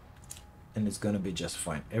minute, and it's gonna be just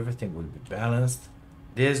fine. Everything will be balanced.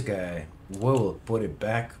 This guy will put it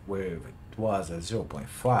back where it was at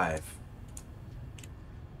 0.5,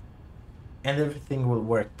 and everything will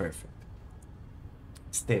work perfect.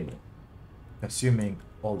 Stable. Consuming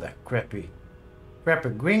all that crappy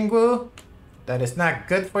green glue that is not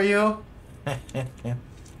good for you.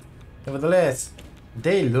 Nevertheless,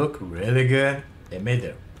 they look really good. They made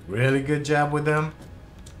a really good job with them.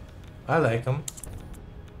 I like them.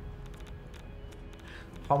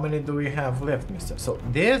 How many do we have left, mister? So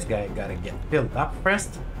this guy gotta get filled up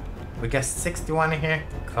first. We got 61 in here.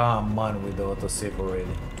 Come on with the autosave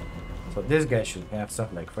already. So this guy should have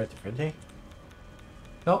something like 30.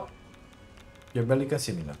 No, you're barely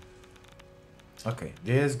consuming them. Okay,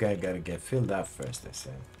 this guy gotta get filled up first, I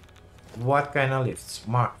said. What kind of lifts?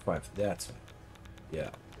 Mark 5, that's right. Yeah,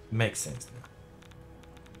 makes sense now.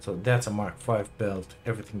 So that's a Mark 5 belt.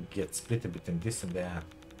 Everything gets split between this and that.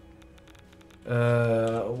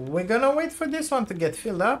 We're gonna wait for this one to get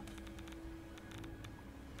filled up.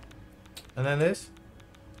 And then this.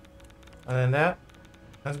 And then that.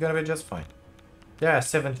 That's gonna be just fine. Yeah,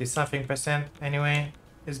 70 something percent anyway.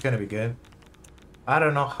 It's gonna be good. I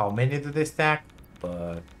don't know how many do they stack,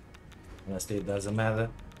 but honestly it doesn't matter.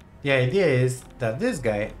 The idea is that this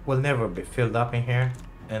guy will never be filled up in here,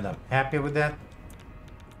 and I'm happy with that.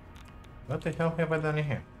 What the hell have I done in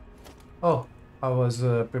here? Oh, I was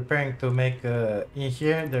preparing to make in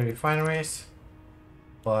here the refineries,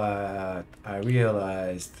 but I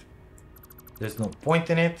realized there's no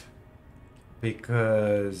point in it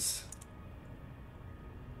because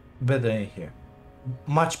better in here,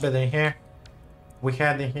 much better in here. We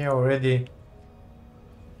had in here already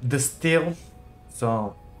the steel,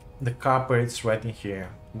 so the copper is right in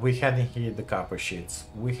here. We had in here the copper sheets.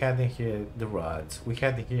 We had in here the rods. We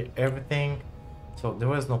had in here everything. So there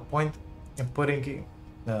was no point in putting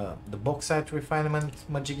the bauxite refinement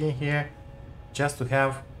magic in here, just to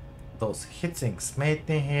have those heat sinks made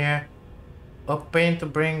in here. A pain to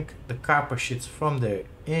bring the copper sheets from there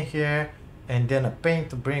in here, and then a pain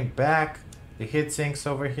to bring back the heat sinks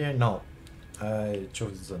over here. No, I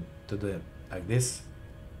chose to do it like this.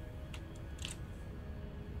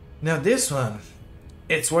 Now this one,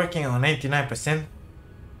 it's working on 99%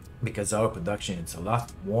 because our production is a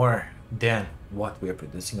lot more than what we are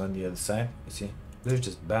producing on the other side. You see, let's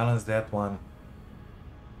just balance that one.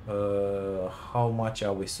 How much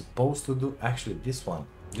are we supposed to do? Actually, this one,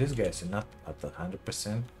 these guys are not at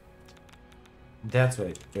 100%. That's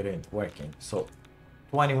why it ain't working. So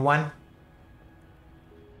 21.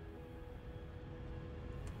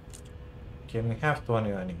 Can we have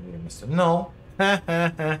 21 in here, Mr.? No.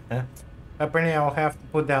 Apparently I'll have to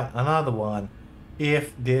put down another one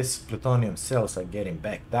if these plutonium cells are getting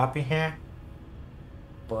backed up in here.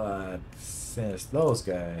 But since those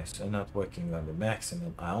guys are not working on the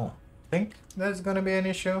maximum, I don't think that's gonna be an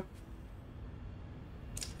issue.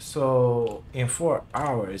 So in 4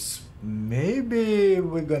 hours, maybe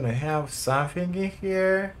we're gonna have something in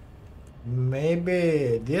here.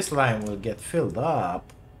 Maybe this line will get filled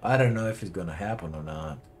up. I don't know if it's gonna happen or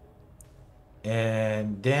not.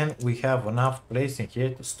 And then we have enough place in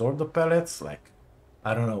here to store the pellets. Like,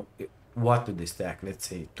 I don't know what do they stack. Let's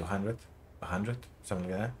say 200, 100,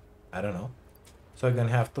 something like that. I don't know. So we're gonna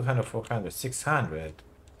have 200, 400, 600,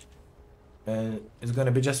 and it's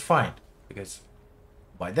gonna be just fine because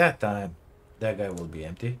by that time that guy will be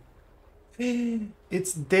empty.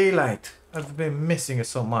 It's daylight. I've been missing it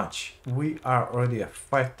so much. We are already at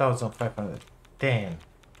 5,510.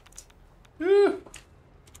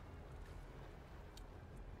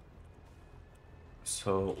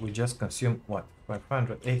 So we just consume what,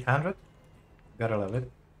 500, 800? Gotta love it.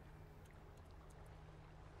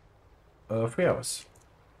 3 hours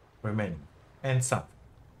remaining and some,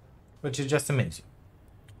 which is just amazing.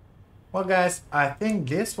 Well guys, I think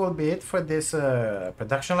this will be it for this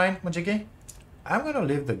production line, Majiki. I'm gonna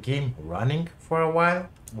leave the game running for a while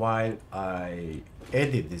I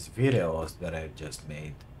edit these videos that I just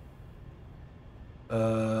made.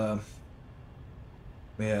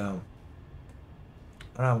 Yeah.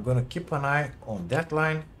 And I'm gonna keep an eye on that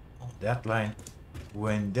line,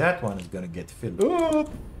 when that one is gonna get filled up.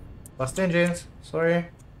 Fast engines, sorry.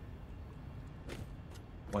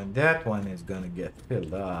 When that one is gonna get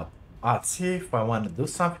filled up, I'll see if I want to do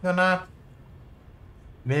something or not.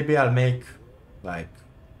 Maybe I'll make like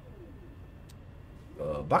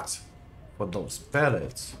a box for those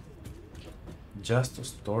pellets, just to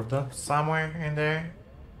store them somewhere in there.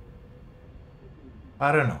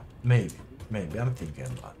 I don't know, maybe I'm thinking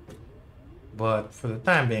about it. But for the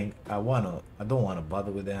time being, I don't wanna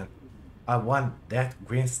bother with that. I want that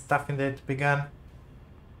green stuff in there to be gone.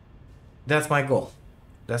 That's my goal.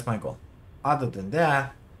 Other than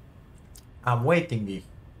that, I'm waiting.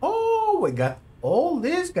 Oh, we got all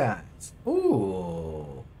these guys.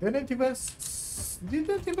 Ooh, didn't even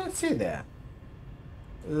see that.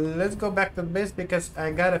 Let's go back to the base because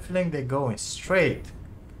I got a feeling they're going straight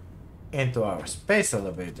into our space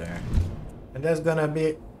elevator, and there's gonna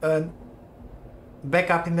be a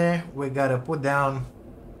backup in there. We gotta put down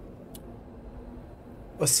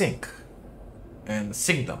a sink and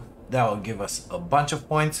sink them. That will give us a bunch of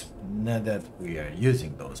points. Not that we are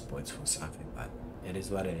using those points for something, but it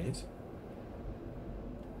is what it is.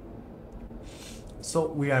 So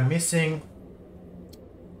we are missing,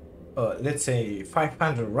 let's say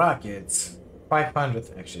 500 rockets.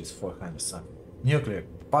 500, actually it's 400 something. Nuclear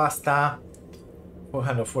pasta,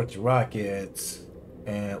 440 rockets,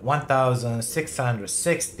 and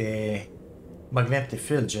 1660 magnetic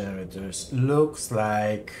field generators. Looks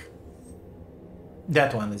like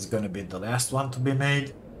that one is gonna be the last one to be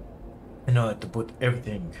made in order to put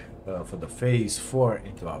everything for the phase 4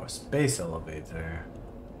 into our space elevator.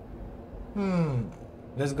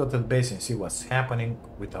 Let's go to the base and see what's happening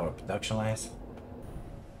with our production lines.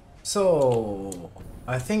 So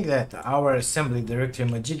I think that our assembly director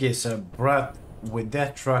Majigis are brought with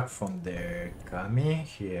that truck from there, coming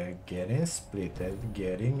here, getting splitted,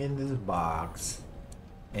 getting in this box,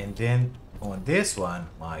 and then on this one,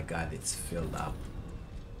 my god, it's filled up.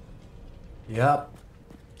 Yup,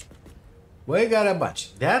 we got a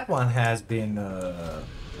bunch. That one has been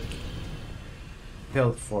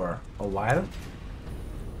filled for a while.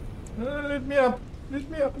 Let me up, let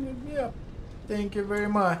me up, let me up. Thank you very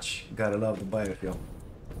much. Gotta love the biofuel.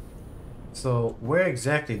 So where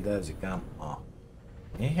exactly does it come? Oh,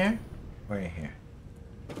 in here or in here?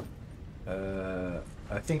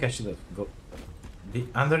 I think I should have go the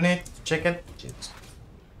underneath. Check it.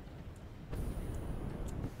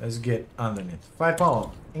 Let's get underneath. 5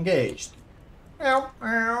 pound engaged.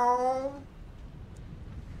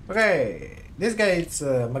 Okay, this guy it's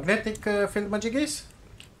magnetic field magicis.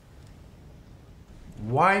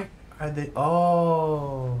 Why are they?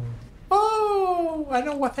 Oh, I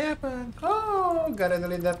know what happened. Oh, gotta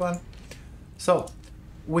delete that one. So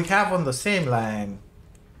we have on the same line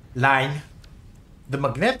the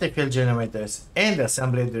magnetic field generators and the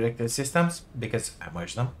assembly directed systems, because I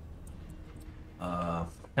merged them. I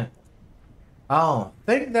don't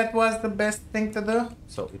think that was the best thing to do.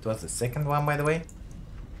 So it was the second one, by the way.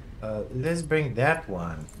 Let's bring that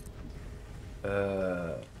one.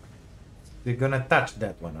 We're gonna touch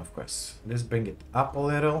that one, of course. Let's bring it up a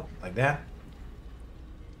little, like that.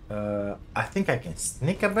 I think I can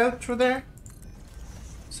sneak a belt through there.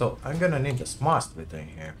 So I'm gonna need the smart splitter in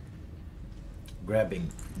here. Grabbing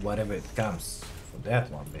whatever it comes for that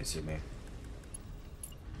one, basically.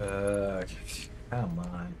 Come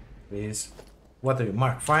on, please. What are you,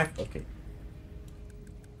 Mark 5? Okay.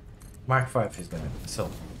 Mark 5 is gonna be. So,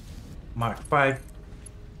 Mark 5.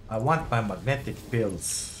 I want my magnetic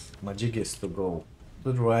fields, Majigis, to go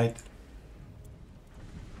to the right.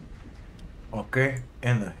 Okay,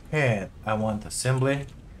 and the head, I want assembly,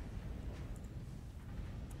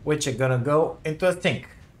 which are gonna go into a sink.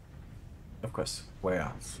 Of course, where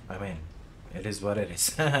else? I mean, it is what it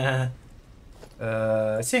is.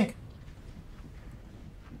 Sink.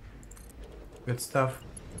 Good stuff.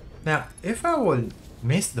 Now, if I will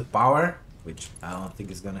miss the power, which I don't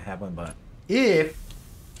think is gonna happen, but if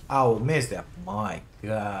I will miss that, my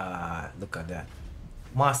god, look at that.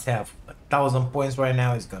 Must have 1,000 points right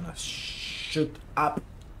now. It's gonna shoot up.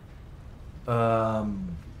 I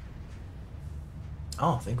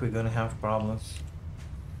don't think we're gonna have problems.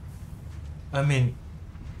 I mean,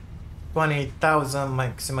 20,000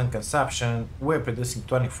 maximum consumption. We're producing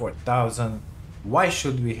 24,000. Why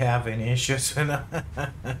should we have any issues?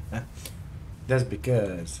 That's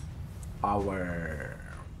because our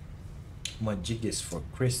Majigis for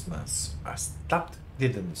Christmas are stopped.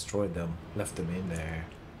 Didn't destroy them, left them in there.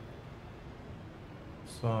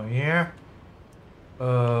 So yeah,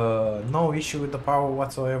 no issue with the power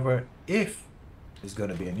whatsoever. If it's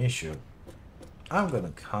gonna be an issue, I'm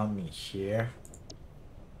gonna come in here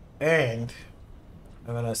and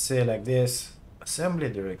I'm gonna say like this: assembly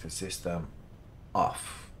director system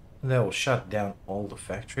off. That will shut down all the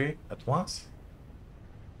factory at once.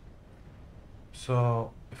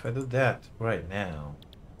 So if I do that right now,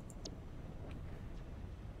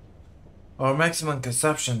 our maximum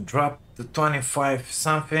consumption dropped to 25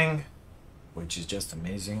 something, which is just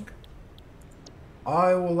amazing.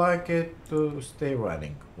 I would like it to stay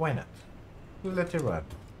running. Why not? Let it run.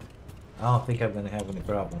 I don't think I'm gonna have any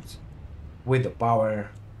problems with the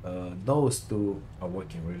power. Those two are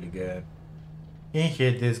working really good. In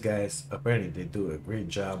here, these guys, apparently they do a great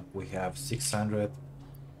job. We have 600.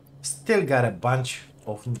 Still got a bunch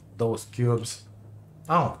of those cubes.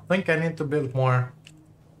 I don't think I need to build more.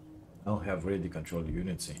 I don't have really control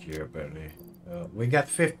units in here, apparently. We got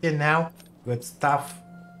 15 now. Good stuff.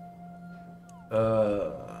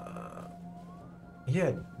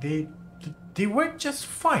 Yeah, they work just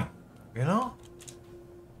fine, you know?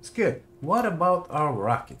 It's good. What about our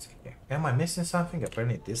rockets here? Am I missing something?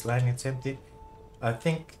 Apparently this line is empty. I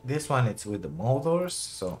think this one it's with the motors,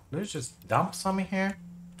 so let's just dump some in here.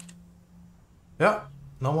 Yeah,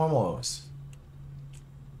 no more motors.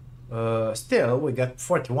 Still, we got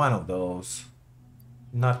 41 of those.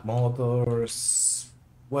 Not motors.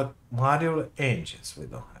 What module engines we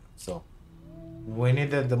don't have. So we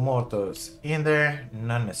needed the motors in there,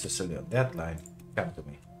 not necessarily on that line. Come to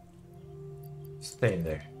me. Stay in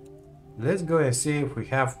there. Let's go and see if we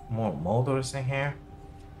have more motors in here.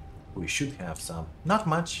 We should have some. Not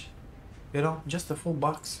much. You know, just a full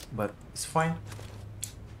box, but it's fine.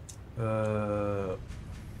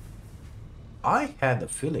 I had a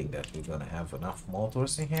feeling that we're gonna have enough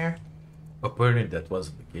motors in here. Apparently that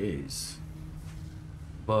wasn't the case.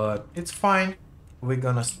 But it's fine. We're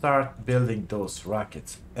gonna start building those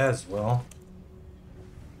rockets as well.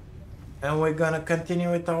 And we're gonna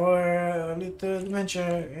continue with our little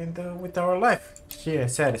adventure with our life here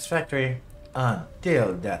at Satisfactory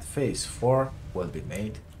until that phase 4 will be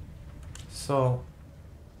made. So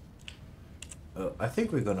I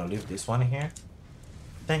think we're gonna leave this one here.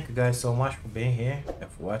 Thank you guys so much for being here and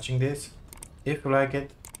for watching this. If you like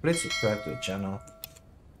it, please subscribe to the channel.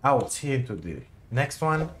 I will see you to the next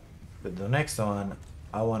one. But the next one,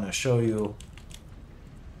 I want to show you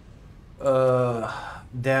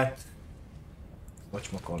that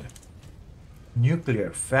whatchamacallit,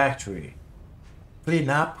 nuclear factory clean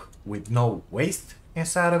up with no waste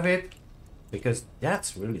inside of it, because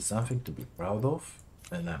that's really something to be proud of,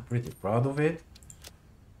 and I'm pretty proud of it.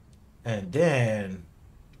 And then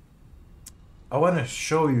I want to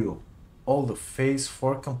show you all the phase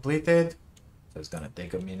 4 completed, so it's gonna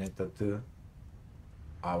take a minute or 2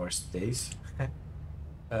 hours days.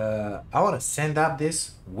 I want to send up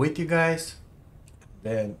this with you guys,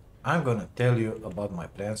 then I'm gonna tell you about my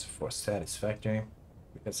plans for Satisfactory,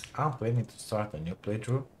 because I'm planning to start a new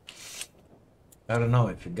playthrough. I don't know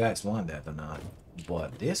if you guys want that or not,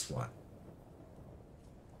 but this one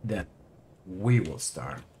that we will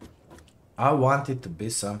start, I want it to be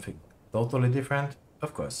something totally different.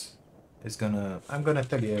 Of course, I'm gonna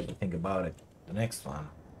tell you everything about it the next one.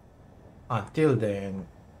 Until then,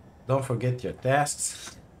 don't forget your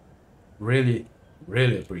tasks. Really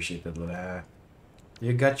appreciate it, Luna.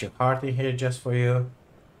 You got your heart in here just for you.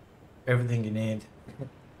 Everything you need.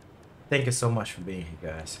 Thank you so much for being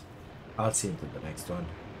here, guys. I'll see you to the next one.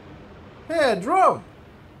 Hey, drone!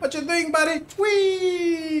 What you doing, buddy?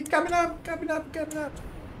 Whee! Coming up.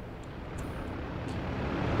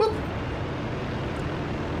 Whoop.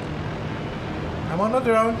 I'm on the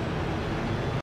drone.